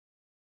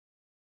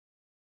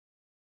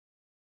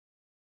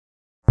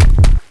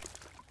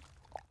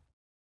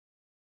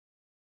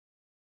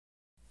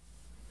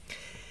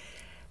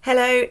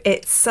Hello,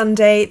 it's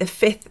Sunday the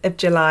 5th of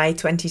July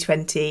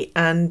 2020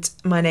 and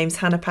my name's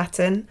Hannah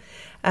Patton.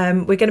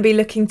 We're going to be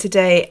looking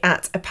today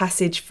at a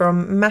passage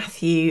from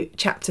Matthew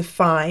chapter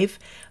 5.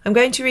 I'm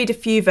going to read a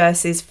few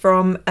verses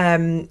from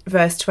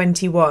verse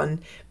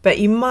 21, but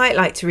you might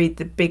like to read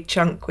the big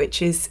chunk,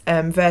 which is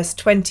verse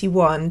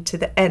 21 to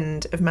the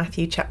end of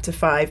Matthew chapter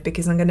 5,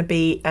 because I'm going to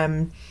be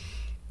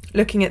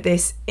looking at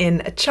this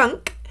in a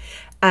chunk.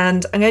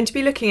 And I'm going to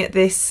be looking at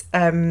this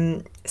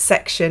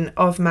section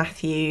of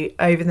Matthew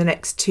over the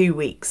next 2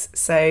 weeks.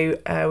 So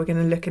we're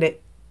going to look at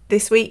it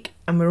this week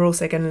and we're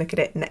also going to look at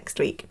it next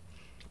week.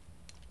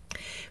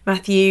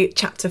 Matthew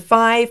chapter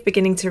 5,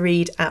 beginning to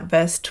read at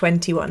verse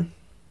 21.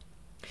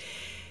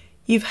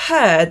 You've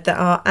heard that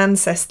our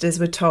ancestors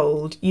were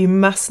told, you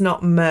must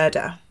not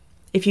murder.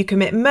 If you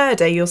commit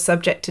murder, you're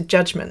subject to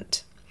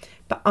judgment.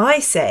 But I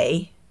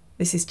say,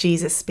 this is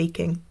Jesus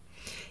speaking,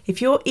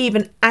 if you're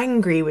even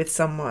angry with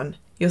someone,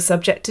 you're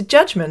subject to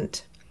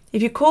judgment.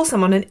 If you call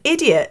someone an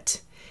idiot,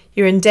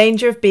 you're in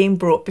danger of being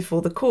brought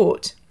before the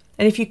court.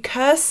 And if you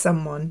curse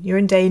someone, you're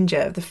in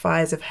danger of the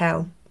fires of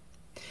hell.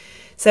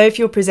 So if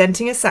you're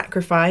presenting a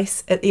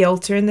sacrifice at the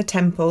altar in the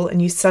temple and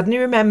you suddenly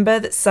remember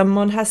that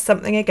someone has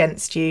something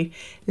against you,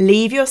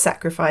 leave your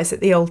sacrifice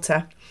at the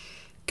altar.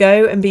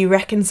 Go and be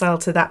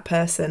reconciled to that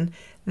person.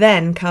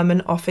 Then come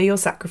and offer your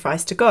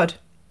sacrifice to God.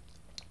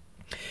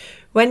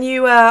 When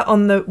you are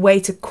on the way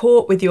to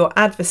court with your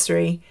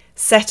adversary,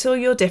 settle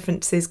your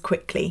differences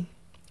quickly.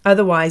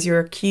 Otherwise, your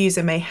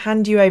accuser may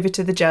hand you over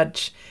to the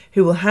judge,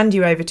 who will hand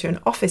you over to an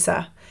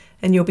officer,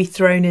 and you'll be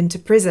thrown into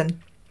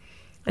prison.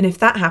 And if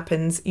that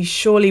happens, you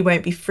surely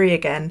won't be free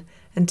again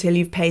until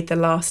you've paid the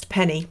last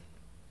penny.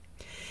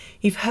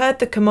 You've heard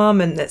the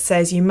commandment that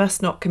says you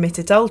must not commit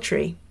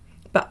adultery.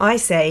 But I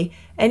say,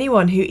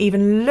 anyone who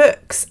even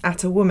looks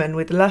at a woman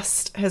with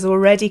lust has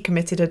already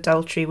committed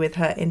adultery with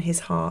her in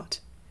his heart.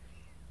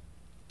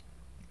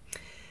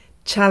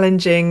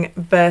 Challenging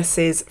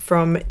verses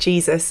from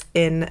Jesus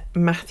in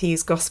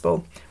Matthew's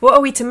Gospel. What are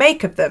we to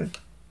make of them?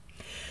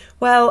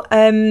 Well,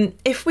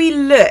 if we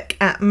look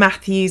at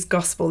Matthew's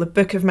Gospel, the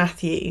book of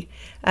Matthew,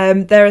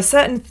 there are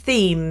certain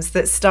themes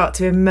that start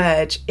to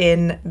emerge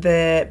in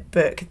the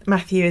book.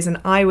 Matthew is an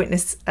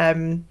eyewitness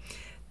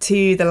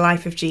to the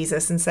life of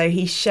Jesus, and so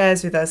he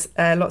shares with us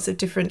lots of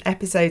different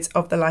episodes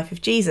of the life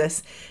of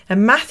Jesus.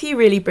 And Matthew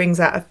really brings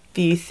out a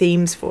few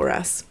themes for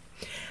us.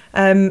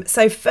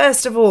 So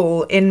first of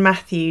all, in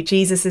Matthew,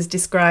 Jesus is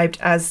described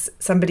as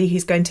somebody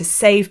who's going to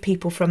save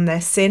people from their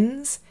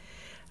sins.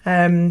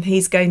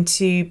 He's going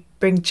to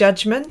bring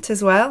judgment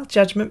as well,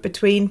 judgment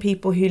between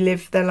people who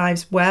live their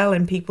lives well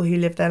and people who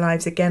live their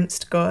lives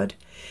against God.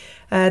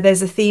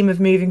 There's a theme of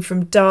moving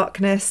from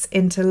darkness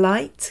into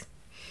light.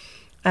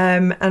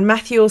 And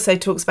Matthew also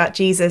talks about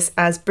Jesus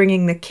as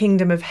bringing the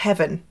kingdom of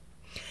heaven,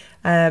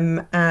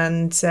 and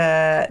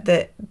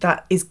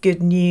that is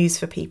good news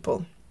for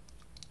people.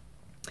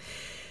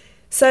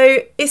 So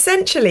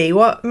essentially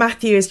what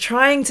Matthew is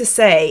trying to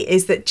say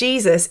is that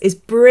Jesus is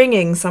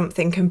bringing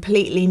something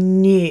completely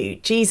new.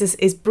 Jesus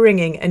is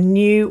bringing a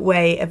new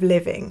way of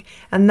living,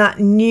 and that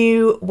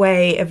new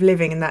way of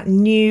living and that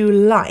new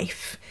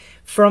life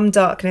from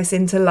darkness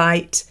into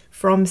light,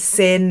 from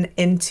sin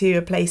into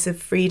a place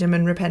of freedom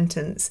and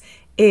repentance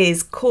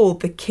is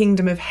called the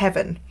kingdom of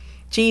heaven.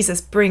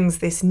 Jesus brings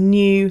this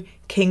new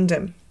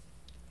kingdom.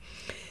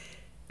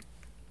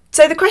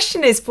 So the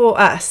question is for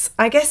us,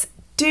 I guess,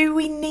 do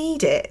we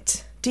need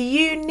it? Do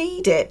you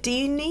need it? Do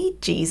you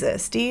need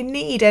Jesus? Do you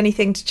need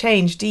anything to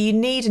change? Do you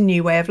need a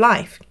new way of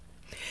life?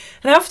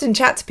 And I often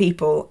chat to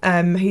people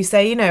who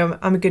say, you know,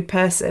 I'm a good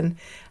person.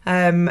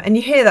 And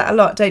you hear that a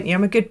lot, don't you?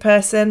 I'm a good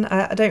person.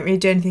 I don't really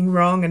do anything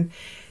wrong. And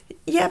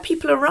yeah,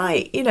 people are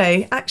right. You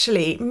know,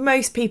 actually,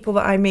 most people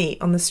that I meet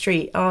on the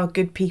street are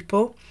good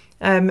people.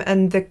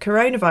 And the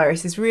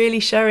coronavirus is really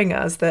showing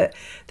us that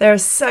there are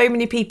so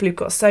many people who've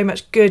got so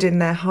much good in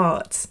their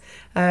hearts.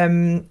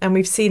 And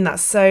we've seen that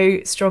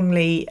so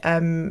strongly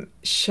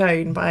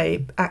shown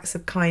by acts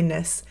of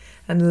kindness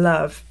and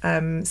love,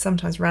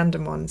 sometimes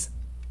random ones.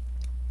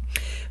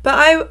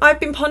 But I've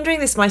been pondering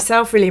this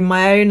myself really in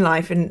my own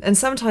life, and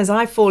sometimes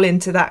I fall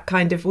into that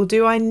kind of, well,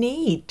 do I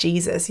need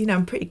Jesus? You know,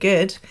 I'm pretty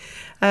good,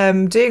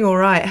 doing all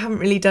right, I haven't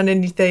really done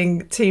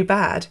anything too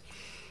bad.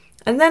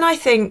 And then I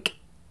think,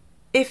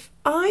 if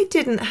I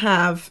didn't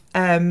have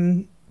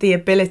the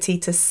ability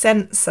to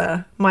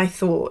censor my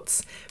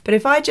thoughts, but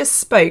if I just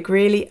spoke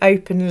really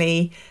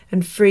openly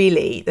and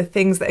freely the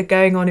things that are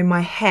going on in my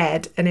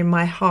head and in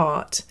my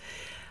heart,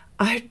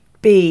 I'd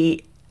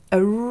be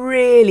a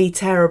really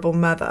terrible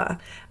mother.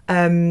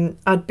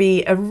 I'd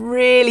be a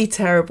really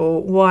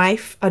terrible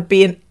wife. I'd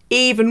be an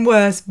even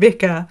worse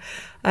vicar.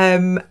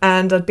 And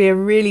I'd be a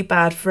really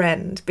bad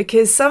friend,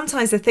 because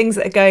sometimes the things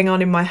that are going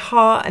on in my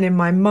heart and in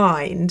my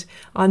mind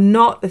are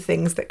not the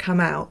things that come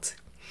out.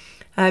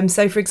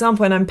 So, for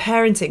example, when I'm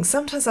parenting,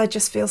 sometimes I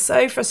just feel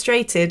so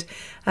frustrated.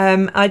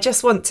 I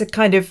just want to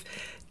kind of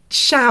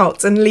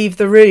shout and leave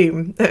the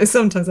room.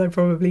 Sometimes I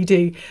probably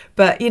do,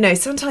 but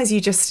sometimes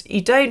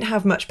you don't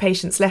have much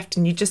patience left,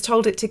 and you just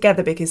hold it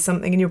together because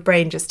something in your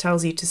brain just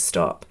tells you to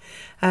stop.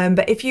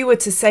 But if you were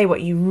to say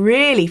what you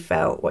really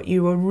felt, what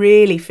you were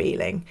really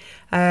feeling,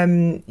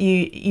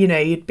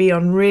 you'd be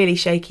on really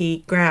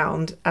shaky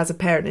ground as a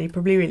parent, and you'd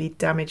probably really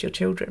damage your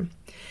children.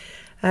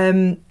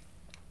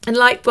 And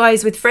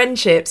likewise with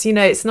friendships,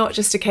 it's not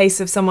just a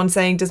case of someone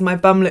saying, does my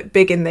bum look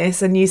big in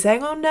this? And you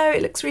saying, oh no,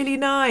 it looks really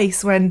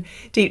nice, when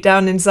deep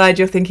down inside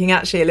you're thinking,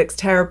 actually, it looks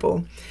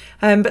terrible.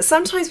 But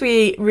sometimes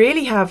we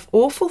really have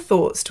awful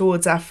thoughts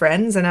towards our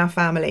friends and our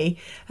family.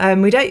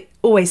 We don't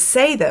always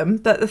say them,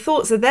 but the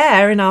thoughts are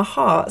there in our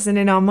hearts and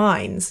in our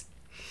minds.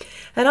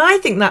 And I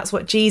think that's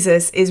what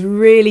Jesus is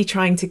really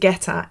trying to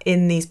get at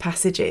in these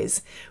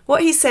passages.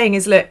 What he's saying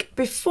is, look,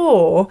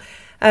 before...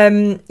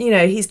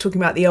 he's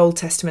talking about the Old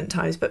Testament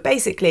times, but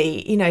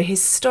basically,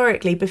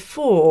 historically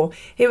before,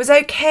 it was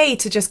okay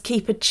to just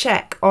keep a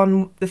check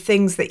on the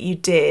things that you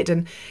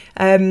did.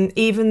 And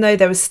even though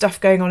there was stuff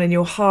going on in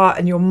your heart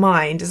and your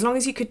mind, as long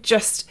as you could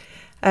just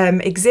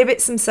exhibit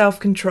some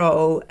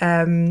self-control,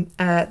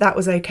 that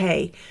was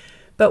okay.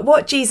 But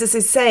what Jesus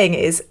is saying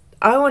is,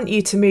 I want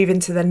you to move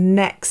into the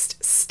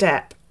next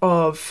step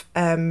of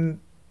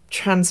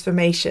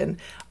transformation.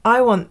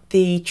 I want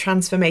the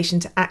transformation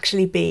to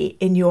actually be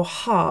in your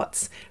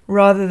hearts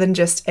rather than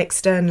just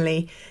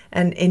externally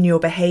and in your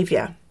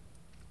behaviour.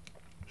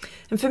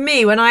 And for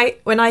me, when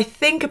I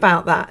think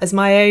about that as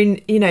my own,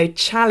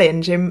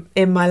 challenge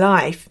in my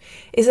life,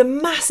 is a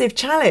massive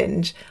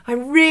challenge. I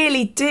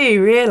really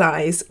do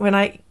realise when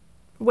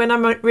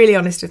I'm really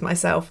honest with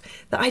myself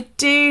that I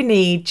do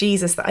need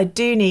Jesus, that I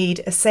do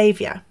need a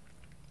saviour.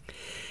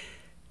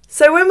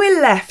 So when we're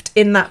left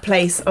in that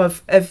place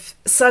of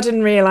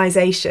sudden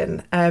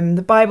realisation,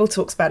 the Bible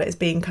talks about it as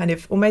being kind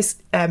of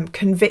almost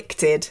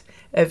convicted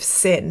of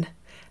sin.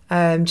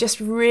 Just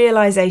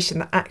realisation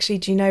that actually,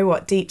 do you know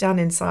what? Deep down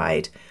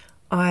inside,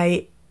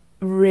 I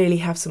really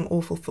have some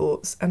awful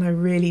thoughts and I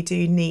really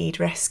do need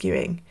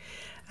rescuing.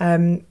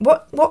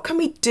 What can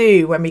we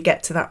do when we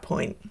get to that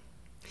point?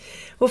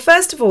 Well,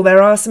 first of all,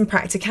 there are some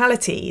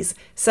practicalities.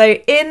 So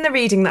in the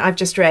reading that I've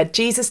just read,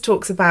 Jesus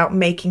talks about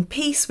making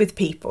peace with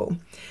people.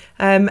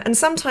 And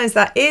sometimes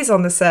that is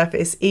on the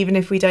surface, even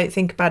if we don't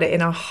think about it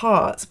in our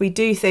hearts. We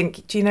do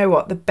think, do you know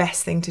what? The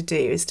best thing to do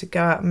is to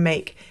go out and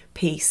make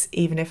peace,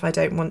 even if I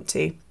don't want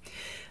to.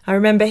 I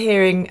remember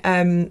hearing,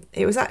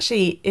 it was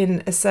actually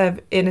in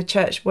a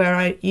church where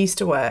I used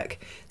to work.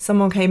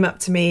 Someone came up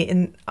to me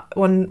in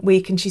one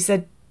week and she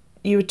said,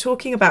 you were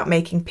talking about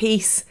making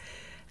peace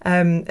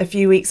a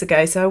few weeks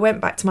ago. So I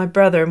went back to my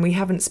brother and we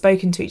haven't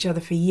spoken to each other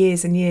for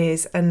years and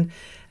years. And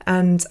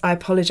I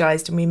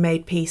apologised and we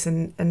made peace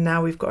and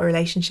now we've got a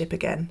relationship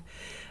again.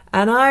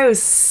 And I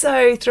was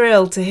so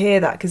thrilled to hear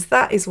that, because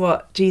that is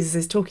what Jesus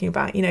is talking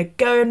about.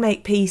 Go and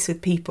make peace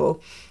with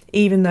people,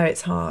 even though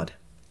it's hard.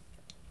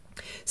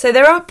 So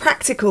there are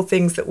practical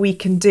things that we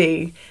can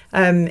do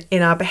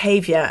in our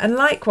behaviour. And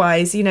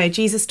likewise,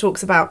 Jesus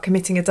talks about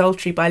committing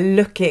adultery by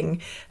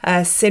looking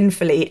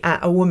sinfully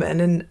at a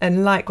woman.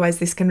 And likewise,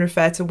 this can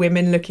refer to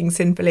women looking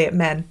sinfully at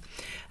men,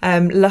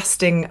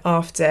 lusting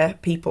after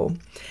people.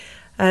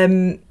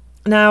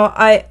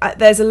 Now,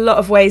 there's a lot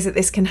of ways that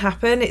this can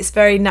happen. It's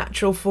very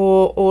natural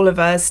for all of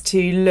us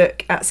to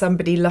look at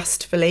somebody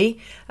lustfully.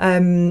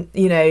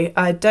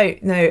 I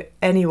don't know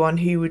anyone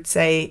who would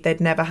say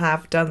they'd never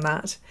have done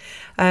that.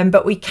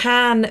 But we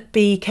can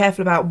be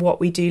careful about what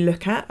we do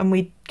look at, and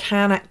we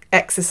can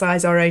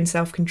exercise our own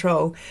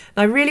self-control.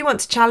 And I really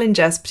want to challenge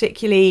us,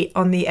 particularly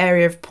on the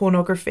area of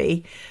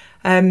pornography.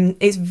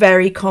 It's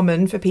very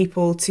common for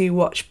people to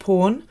watch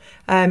porn.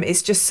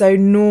 It's just so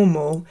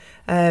normal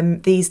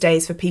these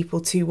days for people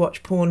to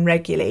watch porn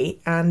regularly.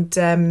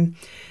 And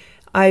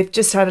I've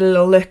just had a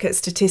little look at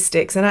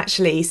statistics, and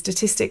actually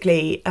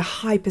statistically a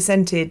high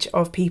percentage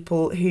of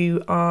people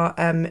who are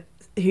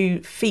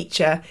who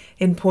feature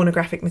in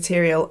pornographic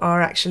material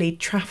are actually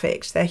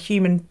trafficked. They're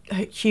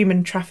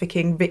human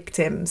trafficking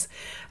victims.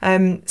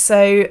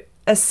 So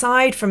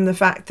aside from the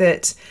fact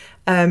that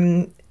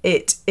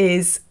it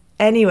is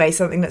anyway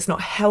something that's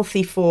not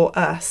healthy for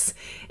us,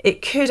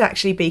 it could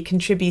actually be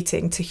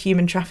contributing to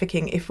human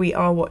trafficking if we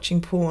are watching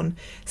porn.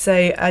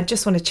 So I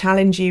just want to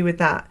challenge you with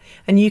that,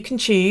 and you can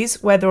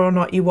choose whether or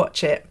not you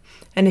watch it.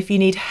 And if you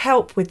need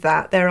help with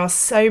that, there are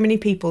so many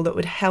people that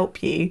would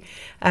help you,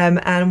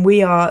 and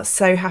we are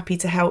so happy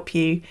to help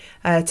you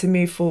to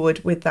move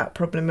forward with that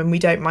problem, and we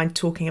don't mind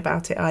talking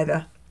about it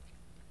either.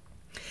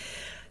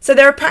 So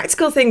there are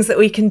practical things that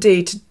we can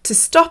do to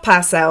stop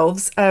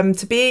ourselves,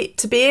 to be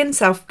in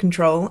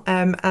self-control,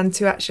 and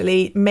to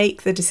actually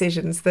make the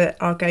decisions that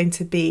are going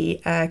to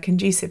be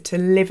conducive to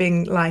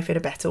living life in a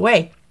better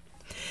way.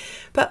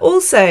 But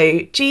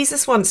also,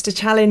 Jesus wants to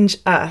challenge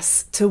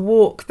us to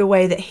walk the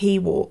way that he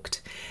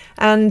walked.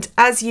 And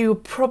as you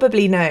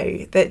probably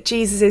know, that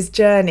Jesus'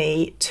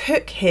 journey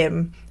took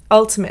him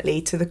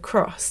ultimately to the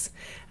cross.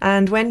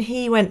 And when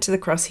he went to the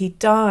cross, he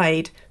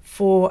died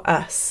for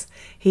us.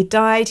 He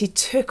died, he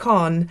took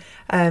on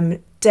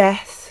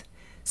death,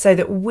 so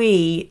that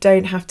we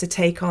don't have to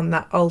take on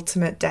that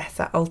ultimate death,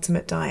 that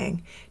ultimate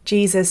dying.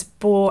 Jesus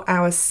bore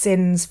our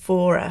sins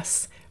for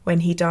us when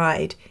he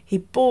died. He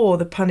bore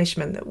the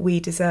punishment that we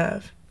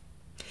deserve.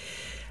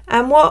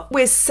 And what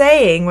we're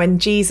saying when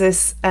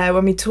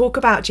we talk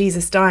about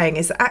Jesus dying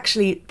is that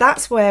actually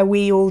that's where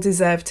we all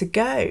deserve to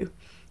go.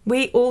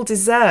 We all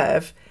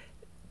deserve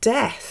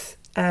death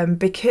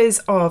because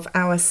of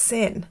our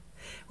sin.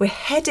 We're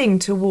heading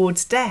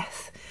towards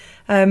death.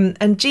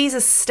 And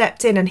Jesus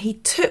stepped in and he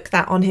took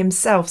that on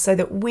himself so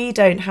that we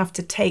don't have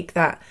to take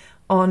that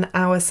on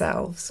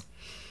ourselves.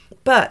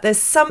 But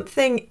there's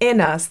something in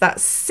us, that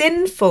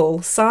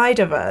sinful side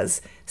of us,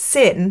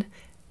 sin,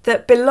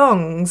 that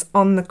belongs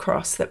on the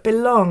cross, that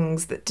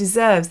belongs, that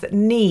deserves, that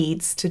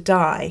needs to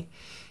die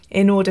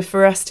in order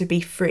for us to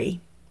be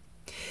free.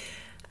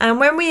 And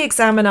when we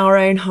examine our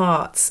own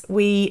hearts,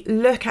 we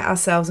look at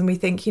ourselves and we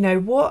think,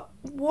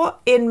 what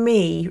in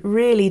me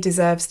really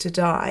deserves to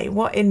die?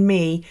 What in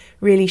me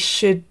really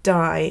should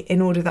die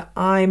in order that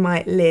I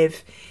might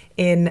live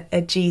in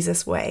a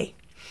Jesus way?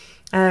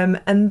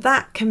 And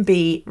that can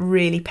be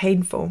really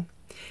painful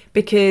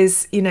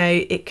because,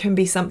 it can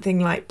be something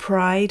like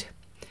pride,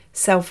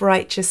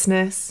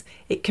 self-righteousness.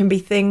 It can be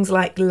things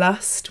like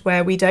lust,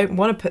 where we don't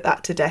want to put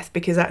that to death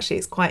because actually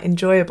it's quite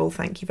enjoyable,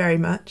 thank you very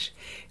much.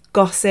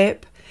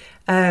 Gossip.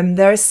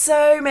 There are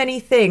so many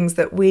things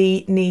that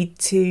we need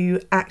to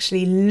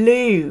actually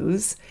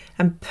lose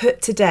and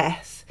put to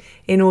death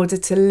in order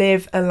to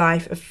live a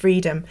life of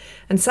freedom.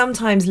 And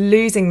sometimes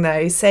losing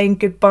those, saying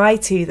goodbye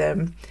to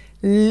them,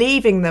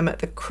 leaving them at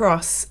the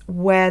cross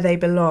where they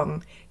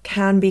belong,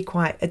 can be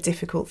quite a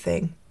difficult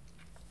thing.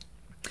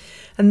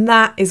 And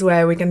that is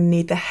where we're going to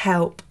need the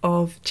help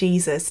of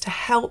Jesus to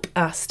help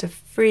us to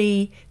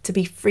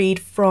be freed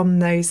from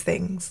those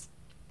things.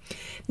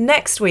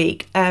 Next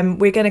week,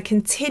 we're going to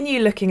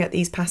continue looking at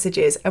these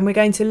passages and we're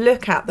going to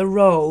look at the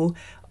role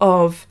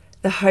of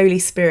the Holy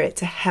Spirit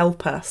to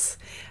help us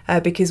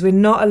because we're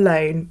not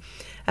alone.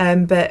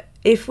 But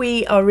if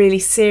we are really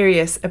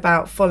serious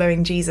about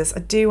following Jesus,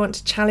 I do want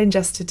to challenge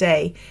us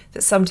today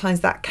that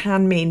sometimes that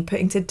can mean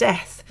putting to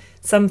death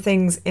some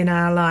things in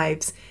our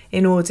lives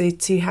in order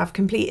to have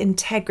complete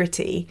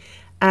integrity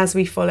as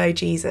we follow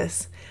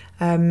Jesus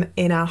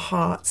in our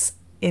hearts,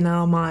 in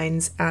our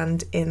minds,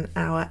 and in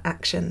our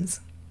actions.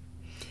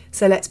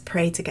 So let's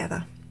pray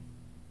together.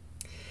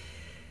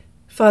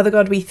 Father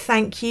God, we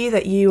thank you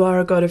that you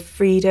are a God of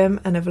freedom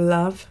and of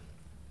love.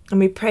 And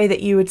we pray that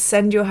you would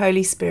send your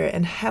Holy Spirit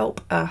and help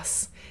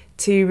us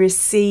to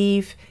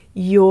receive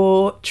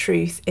your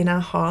truth in our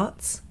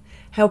hearts.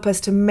 Help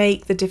us to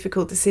make the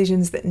difficult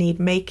decisions that need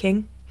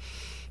making,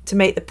 to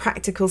make the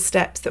practical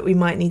steps that we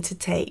might need to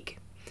take,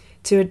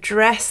 to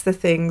address the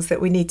things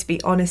that we need to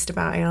be honest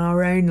about in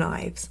our own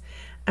lives.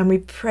 And we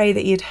pray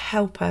that you'd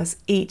help us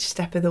each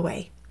step of the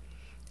way.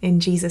 In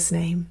Jesus'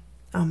 name,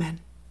 amen.